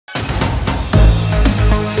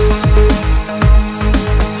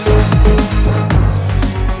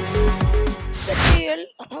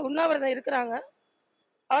உண்ணாவிரதம் இருக்கிறாங்க.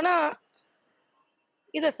 ஆனா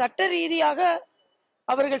இதை சட்ட ரீதியாக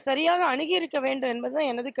அவர்கள் சரியாக அணுகியிருக்க வேண்டும் என்பதுதான்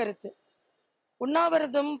எனது கருத்து.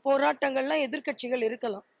 உண்ணாவிரதம் போராட்டங்கள்லாம் எதிர்க்கட்சிகள்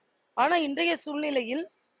இருக்கலாம். ஆனா இன்றைய சூழ்நிலையில்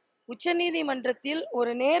உச்சநீதிமன்றத்தில்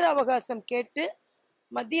ஒரு நேர அவகாசம் கேட்டு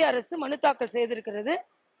மத்திய அரசு மனு தாக்கல் செய்திருக்கிறது.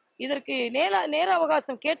 இதற்கு நேர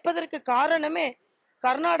அவகாசம் கேட்பதற்கு காரணமே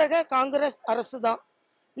கர்நாடக காங்கிரஸ் அரசு தான்.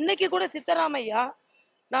 இன்னைக்கு கூட சித்தராமையா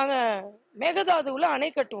நாங்க மேகதாதுவில் அணை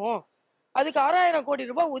கட்டுவோம், அதுக்கு 6000 கோடி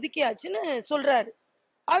ரூபாய் ஒதுக்கியாச்சுன்னு சொல்றாரு.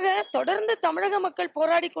 ஆக தொடர்ந்து தமிழக மக்கள்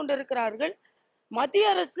போராடி கொண்டிருக்கிறார்கள்.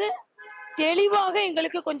 மத்திய அரசு தெளிவாக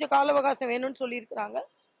எங்களுக்கு கொஞ்சம் கால அவகாசம் வேணும்னு சொல்லியிருக்கிறாங்க.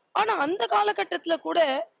 ஆனா அந்த காலகட்டத்தில் கூட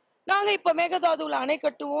நாங்க இப்ப மேகதாதுவில் அணை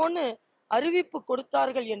கட்டுவோம்னு அறிவிப்பு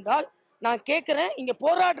கொடுத்தார்கள் என்றால் நான் கேட்கிறேன், இங்க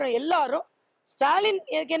போராடுற எல்லாரும் ஸ்டாலின்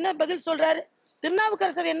என்ன பதில் சொல்றாரு,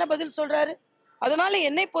 திருநாவுக்கரசர் என்ன பதில் சொல்றாரு? அதனால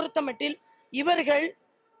என்னை பொறுத்த மட்டில் இவர்கள்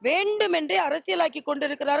வேண்டுமென்றே அரசியலாக்கி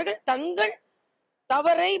கொண்டிருக்கிறார்கள், தங்கள்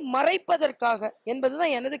தவறை மறைப்பதற்காக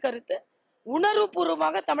என்பதுதான் எனது கருத்து.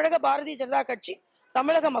 உணர்வுபூர்வமாக தமிழக பாரதிய ஜனதா கட்சி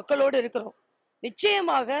தமிழக மக்களோடு இருக்கிறோம்.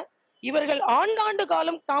 நிச்சயமாக இவர்கள் ஆண்டாண்டு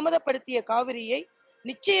காலம் தாமதப்படுத்திய காவிரியை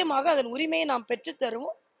நிச்சயமாக அதன் உரிமையை நாம் பெற்றுத்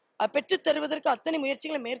தருவோம். பெற்றுத் தருவதற்கு அத்தனை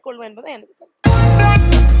முயற்சிகளை மேற்கொள்வோம் என்பதுதான் எனது கருத்து.